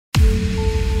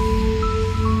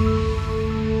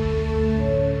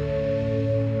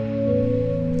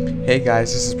Hey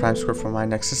guys, this is PrimeSquare from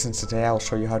MineNexus, and today I will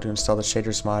show you how to install the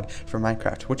shaders mod for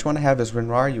Minecraft. What you want to have is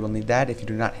WinRAR. You will need that. If you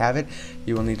do not have it,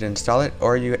 you will need to install it,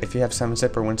 or if you have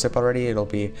 7-zip or WinZip already, it'll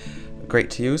be great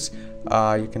to use.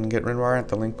 You can get WinRAR at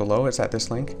the link below. It's at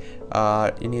this link.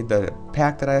 You need the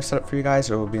pack that I have set up for you guys.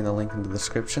 It will be in the link in the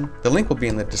description. The link will be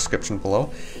in the description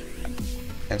below.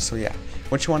 And so yeah,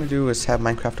 what you want to do is have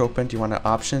Minecraft opened. You want to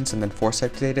options and then force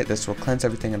activate it. This will cleanse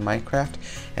everything in Minecraft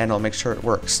and it'll make sure it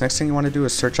works. Next thing you want to do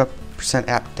is search up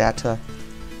 %app data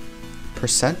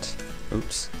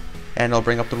and it'll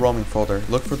bring up the roaming folder.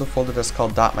 Look for the folder that's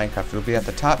called .minecraft. It'll be at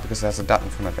the top because it has a dot in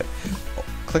front of it.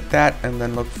 Click that and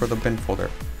then look for the bin folder.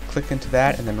 Click into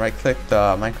that and then right click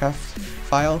the Minecraft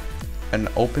file and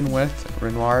open with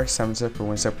WinRAR, 7-zip or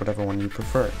WinZip, whatever one you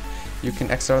prefer. You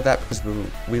can exit out of that because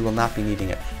we will not be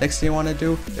needing it. Next thing you want to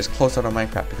do is close out of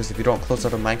Minecraft, because if you don't close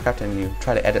out of Minecraft and you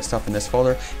try to edit stuff in this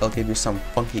folder, it'll give you some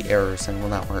funky errors and will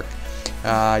not work.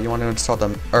 You want to install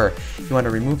them, or you want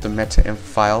to remove the meta.inf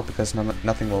file because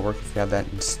nothing will work if you have that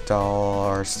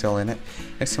install still in it.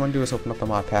 Next thing you want to do is open up the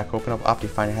mod pack, open up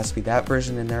Optifine. It has to be that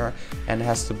version in there and it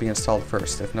has to be installed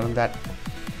first. If none of that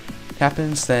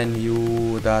happens, then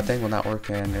the thing will not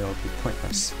work and it'll be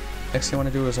pointless. Next thing you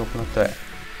want to do is open up the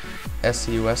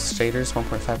SUS shaders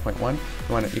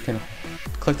 1.5.1. You can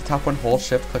click the top one, hold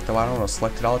shift, click the bottom one,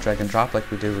 select it all, drag and drop like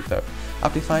we did with the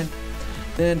Optifine.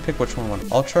 Then pick which one.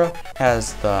 Ultra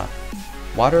has the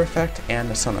water effect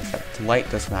and the sun effect. Light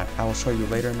does not. I will show you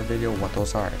later in the video what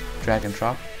those are. Drag and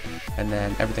drop, and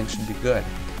then everything should be good.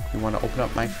 You want to open up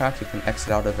Minecraft, you can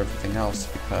exit out of everything else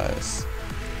because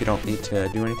you don't need to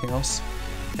do anything else.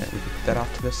 And we can put that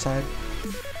off to this side.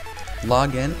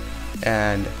 Log in,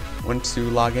 and once you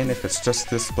log in, if it's just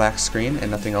this black screen and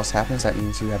nothing else happens, that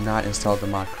means you have not installed the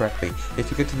mod correctly.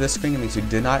 If you get to this screen, it means you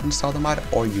did not install the mod,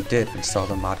 or you did install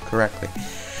the mod correctly.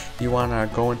 You want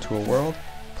to go into a world,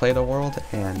 play the world,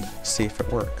 and see if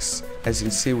it works. As you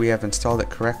can see, we have installed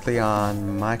it correctly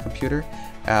on my computer.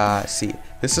 See,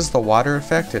 this is the water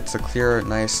effect. It's a clear,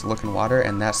 nice looking water,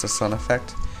 and that's the sun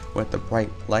effect with the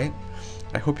bright light.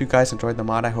 I hope you guys enjoyed the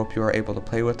mod. I hope you are able to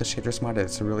play with the shaders mod.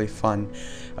 It's a really fun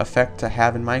effect to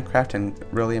have in Minecraft and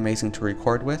really amazing to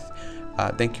record with.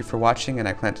 Thank you for watching, and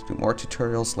I plan to do more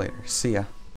tutorials later. See ya.